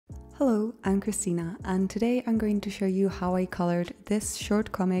Hello, I'm Christina, and today I'm going to show you how I colored this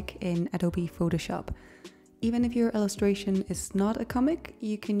short comic in Adobe Photoshop. Even if your illustration is not a comic,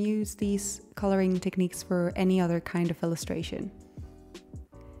 you can use these coloring techniques for any other kind of illustration.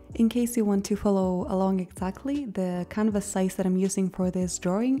 In case you want to follow along exactly, the canvas size that I'm using for this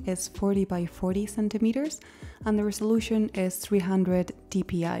drawing is 40 by 40 centimeters, and the resolution is 300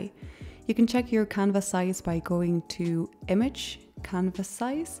 dpi. You can check your canvas size by going to Image, Canvas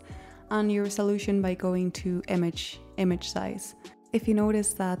Size, and your resolution by going to Image Size. If you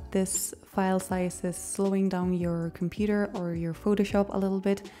notice that this file size is slowing down your computer or your Photoshop a little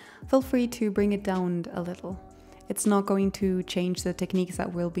bit, feel free to bring it down a little. It's not going to change the techniques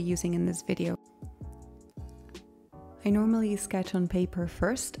that we'll be using in this video. I normally sketch on paper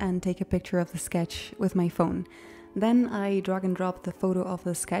first and take a picture of the sketch with my phone. Then I drag and drop the photo of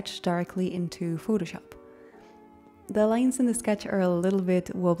the sketch directly into Photoshop. The lines in the sketch are a little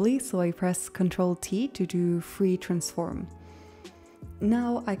bit wobbly, so I press Ctrl T to do free transform.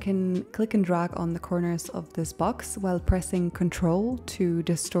 Now I can click and drag on the corners of this box while pressing Ctrl to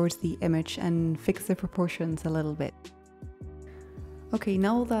distort the image and fix the proportions a little bit. Okay,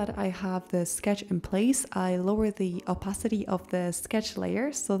 now that I have the sketch in place, I lower the opacity of the sketch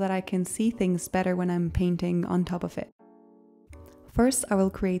layer so that I can see things better when I'm painting on top of it. First, I will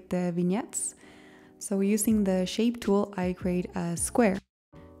create the vignettes. So using the shape tool, I create a square.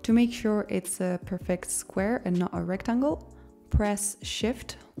 To make sure it's a perfect square and not a rectangle, press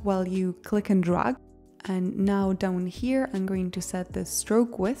Shift while you click and drag. And now down here, I'm going to set the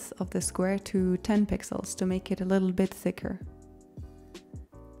stroke width of the square to 10 pixels to make it a little bit thicker.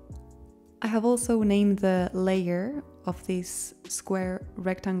 I have also named the layer of this square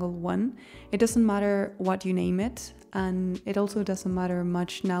rectangle 1. It doesn't matter what you name it, and it also doesn't matter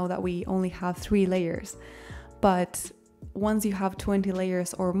much now that we only have 3 layers. But once you have 20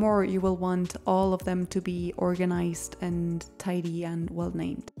 layers or more, you will want all of them to be organized and tidy and well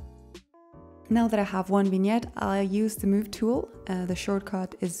named. Now that I have one vignette, I use the Move tool, the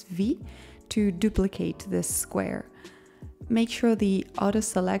shortcut is V, to duplicate this square. Make sure the Auto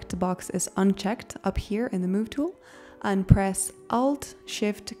Select box is unchecked up here in the Move tool and press Alt,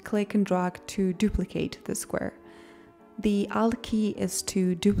 Shift, click and drag to duplicate the square. The Alt key is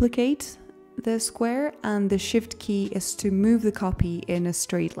to duplicate the square and the Shift key is to move the copy in a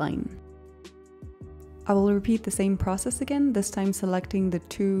straight line. I will repeat the same process again, this time selecting the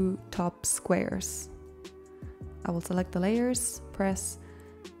 2 top squares. I will select the layers, press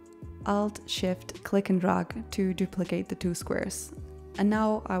Alt, Shift, click and drag to duplicate the 2 squares. And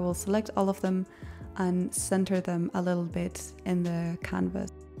now I will select all of them and center them a little bit in the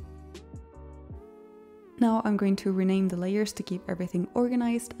canvas. Now I'm going to rename the layers to keep everything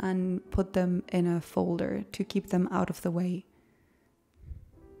organized and put them in a folder to keep them out of the way.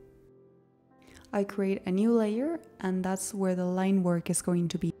 I create a new layer and that's where the line work is going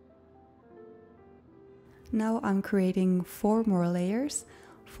to be. Now I'm creating 4 more layers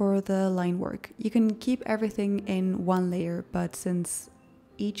for the line work. You can keep everything in one layer, but since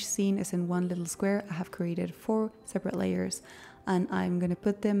each scene is in one little square, I have created 4 separate layers and I'm going to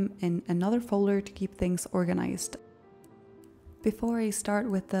put them in another folder to keep things organized. Before I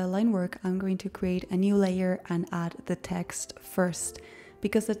start with the line work, I'm going to create a new layer and add the text first.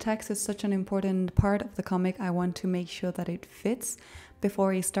 Because the text is such an important part of the comic, I want to make sure that it fits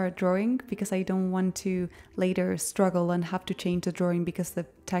before I start drawing, because I don't want to later struggle and have to change the drawing because the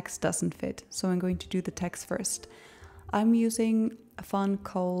text doesn't fit. So I'm going to do the text first. I'm using a font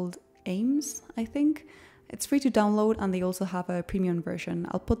called Ames, I think. It's free to download and they also have a premium version.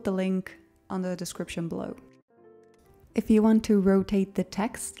 I'll put the link on the description below. If you want to rotate the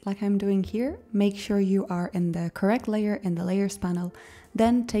text like I'm doing here, make sure you are in the correct layer in the Layers panel.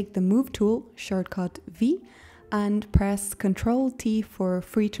 Then take the Move tool, shortcut V, and press Ctrl T for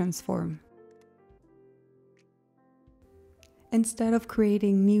free transform. Instead of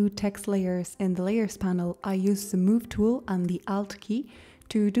creating new text layers in the Layers panel, I use the Move tool and the Alt key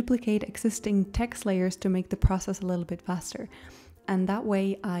to duplicate existing text layers to make the process a little bit faster. And that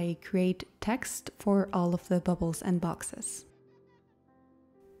way I create text for all of the bubbles and boxes.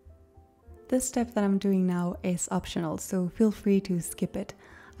 This step that I'm doing now is optional, so feel free to skip it.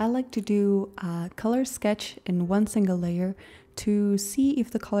 I like to do a color sketch in one single layer to see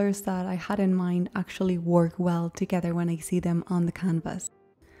if the colors that I had in mind actually work well together when I see them on the canvas.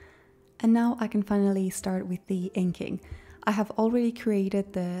 And now I can finally start with the inking. I have already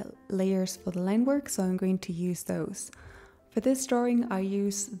created the layers for the line work, so I'm going to use those. For this drawing, I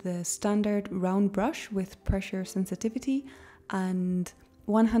use the standard round brush with pressure sensitivity and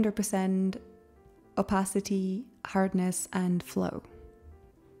 100% opacity, hardness, and flow.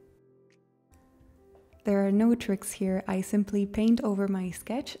 There are no tricks here, I simply paint over my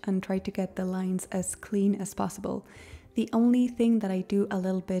sketch and try to get the lines as clean as possible. The only thing that I do a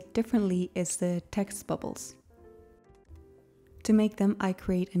little bit differently is the text bubbles. To make them, I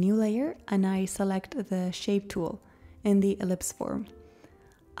create a new layer and I select the shape tool in the ellipse form.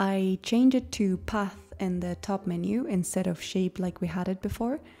 I change it to path in the top menu instead of shape like we had it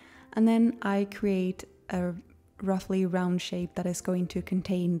before, and then I create a roughly round shape that is going to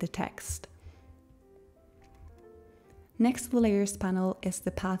contain the text. Next to the layers panel is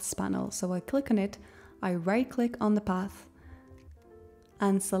the paths panel, so I click on it, I right click on the path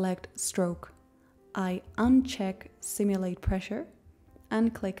and select stroke. I uncheck simulate pressure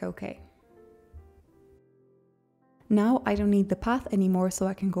and click OK. Now I don't need the path anymore, so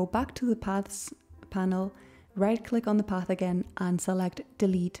I can go back to the paths panel, right click on the path again and select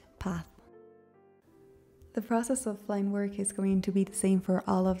delete path. The process of Linework is going to be the same for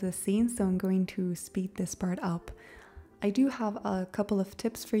all of the scenes, so I'm going to speed this part up. I do have a couple of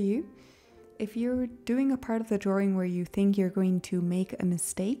tips for you. If you're doing a part of the drawing where you think you're going to make a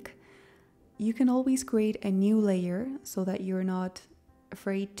mistake, you can always create a new layer so that you're not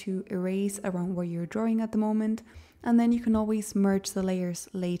afraid to erase around where you're drawing at the moment, and then you can always merge the layers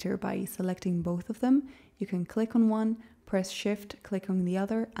later by selecting both of them. You can click on one, press shift, click on the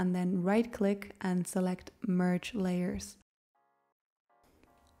other, and then right click and select merge layers.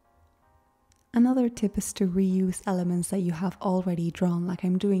 Another tip is to reuse elements that you have already drawn, like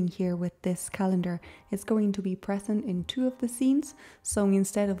I'm doing here with this calendar. It's going to be present in 2 of the scenes, so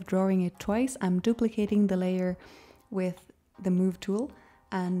instead of drawing it twice, I'm duplicating the layer with the move tool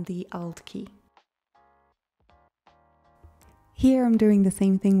and the Alt key. Here I'm doing the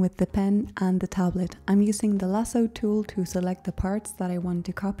same thing with the pen and the tablet. I'm using the lasso tool to select the parts that I want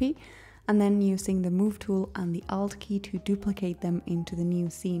to copy, and then using the move tool and the Alt key to duplicate them into the new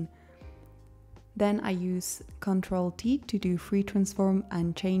scene. Then I use Ctrl T to do free transform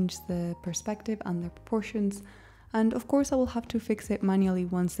and change the perspective and the proportions. And of course I will have to fix it manually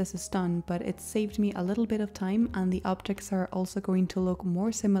once this is done, but it saved me a little bit of time, and the objects are also going to look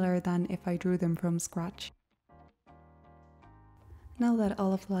more similar than if I drew them from scratch. Now that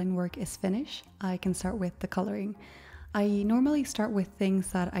all of the line work is finished, I can start with the coloring. I normally start with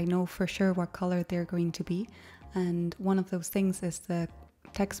things that I know for sure what color they're going to be, and one of those things is the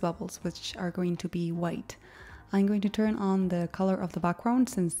text bubbles, which are going to be white. I'm going to turn on the color of the background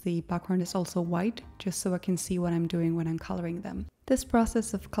since the background is also white, just so I can see what I'm doing when I'm coloring them. This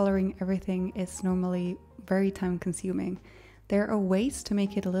process of coloring everything is normally very time consuming. There are ways to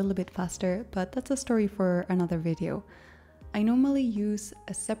make it a little bit faster, but that's a story for another video. I normally use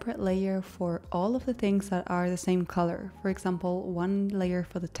a separate layer for all of the things that are the same color. For example, one layer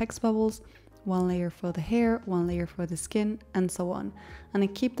for the text bubbles, one layer for the hair, one layer for the skin, and so on. And I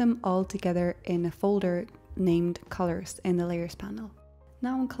keep them all together in a folder named colors in the layers panel.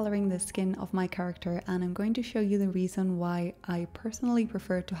 Now I'm coloring the skin of my character, and I'm going to show you the reason why I personally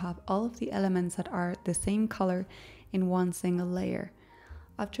prefer to have all of the elements that are the same color in one single layer.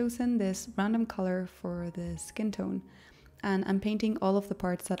 I've chosen this random color for the skin tone, and I'm painting all of the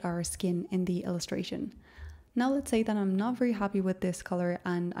parts that are skin in the illustration. Now let's say that I'm not very happy with this color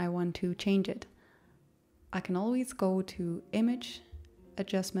and I want to change it. I can always go to Image,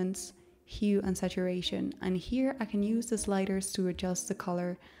 Adjustments, Hue and Saturation, and here I can use the sliders to adjust the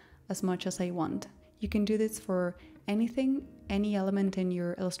color as much as I want. You can do this for anything, any element in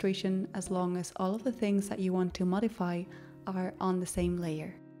your illustration, as long as all of the things that you want to modify are on the same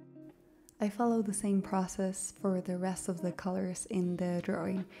layer. I follow the same process for the rest of the colors in the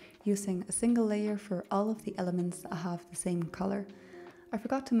drawing, using a single layer for all of the elements that have the same color. I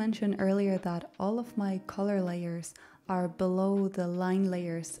forgot to mention earlier that all of my color layers are below the line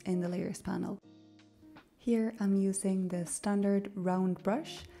layers in the layers panel. Here I'm using the standard round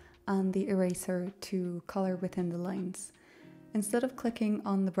brush and the eraser to color within the lines. Instead of clicking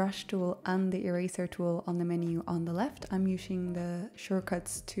on the brush tool and the eraser tool on the menu on the left, I'm using the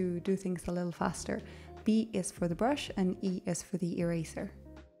shortcuts to do things a little faster. B is for the brush and E is for the eraser.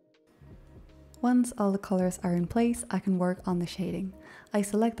 Once all the colors are in place, I can work on the shading. I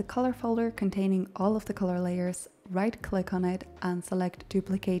select the color folder containing all of the color layers, right click on it and select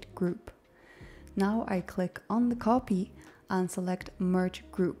duplicate group. Now I click on the copy and select merge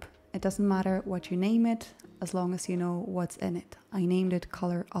group. It doesn't matter what you name it, as long as you know what's in it. I named it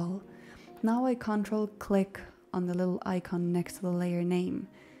color all. Now I control click on the little icon next to the layer name,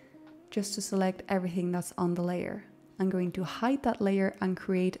 just to select everything that's on the layer. I'm going to hide that layer and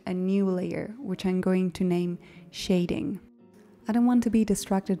create a new layer, which I'm going to name shading. I don't want to be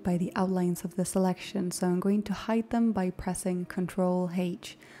distracted by the outlines of the selection, so I'm going to hide them by pressing Ctrl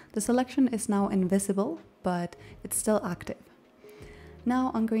H. The selection is now invisible, but it's still active.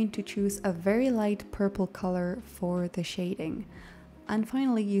 Now I'm going to choose a very light purple color for the shading. And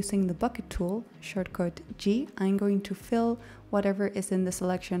finally, using the bucket tool, shortcut G, I'm going to fill whatever is in the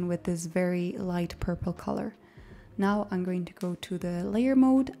selection with this very light purple color. Now I'm going to go to the layer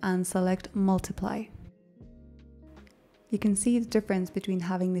mode and select multiply. You can see the difference between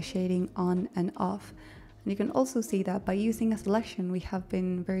having the shading on and off. And you can also see that by using a selection, we have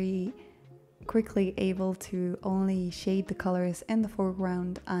been very quickly able to only shade the colors in the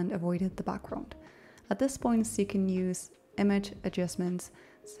foreground and avoided the background. At this point, you can use image adjustments,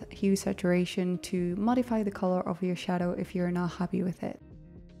 hue saturation to modify the color of your shadow if you're not happy with it.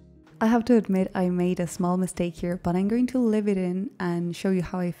 I have to admit I made a small mistake here, but I'm going to leave it in and show you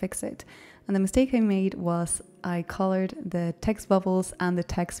how I fix it. And the mistake I made was I colored the text bubbles and the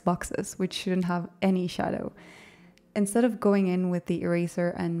text boxes, which shouldn't have any shadow. Instead of going in with the eraser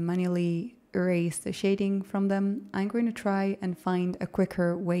and manually erase the shading from them, I'm going to try and find a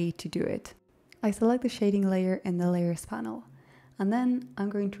quicker way to do it. I select the shading layer in the layers panel, and then I'm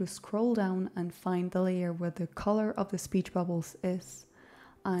going to scroll down and find the layer where the color of the speech bubbles is,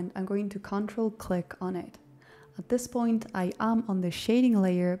 and I'm going to Ctrl click on it. At this point I am on the shading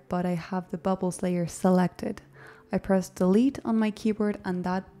layer, but I have the bubbles layer selected. I press delete on my keyboard and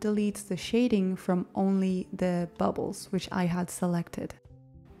that deletes the shading from only the bubbles, which I had selected.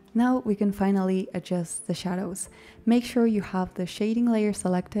 Now we can finally adjust the shadows. Make sure you have the shading layer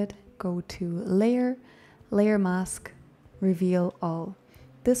selected, go to layer, layer mask, reveal all.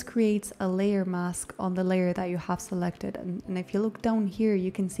 This creates a layer mask on the layer that you have selected, and if you look down here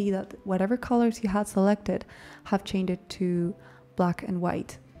you can see that whatever colors you had selected have changed to black and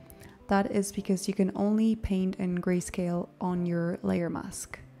white. That is because you can only paint in grayscale on your layer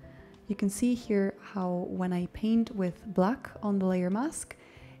mask. You can see here how when I paint with black on the layer mask,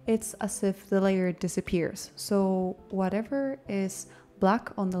 it's as if the layer disappears. So whatever is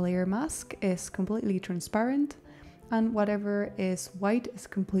black on the layer mask is completely transparent, and whatever is white is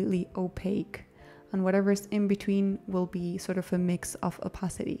completely opaque, and whatever is in between will be sort of a mix of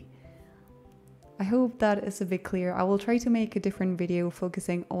opacity. I hope that is a bit clear. I will try to make a different video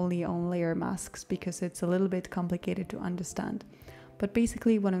focusing only on layer masks because it's a little bit complicated to understand. But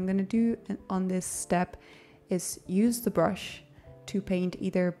basically what I'm going to do on this step is use the brush to paint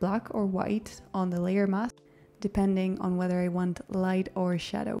either black or white on the layer mask, depending on whether I want light or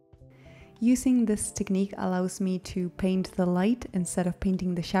shadow. Using this technique allows me to paint the light instead of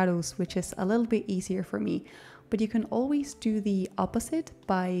painting the shadows, which is a little bit easier for me. But you can always do the opposite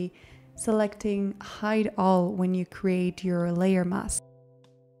by selecting hide all when you create your layer mask.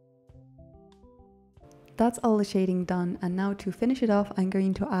 That's all the shading done, and now to finish it off I'm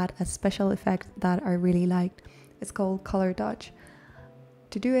going to add a special effect that I really liked. It's called color dodge.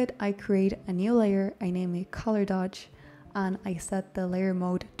 To do it, I create a new layer, I name it color dodge, and I set the layer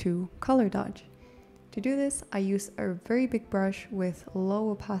mode to color dodge. To do this, I use a very big brush with low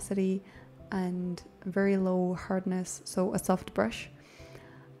opacity and very low hardness, so a soft brush,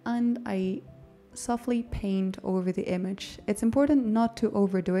 and I softly paint over the image. It's important not to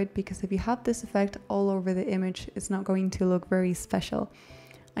overdo it because if you have this effect all over the image, it's not going to look very special.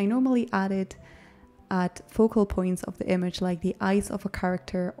 I normally add it at focal points of the image, like the eyes of a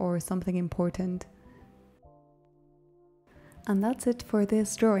character or something important. And that's it for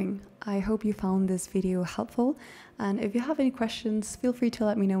this drawing. I hope you found this video helpful, and if you have any questions, feel free to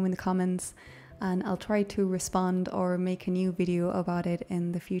let me know in the comments and I'll try to respond or make a new video about it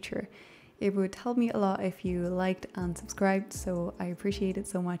in the future. It would help me a lot if you liked and subscribed, so I appreciate it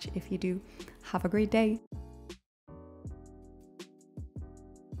so much if you do. Have a great day!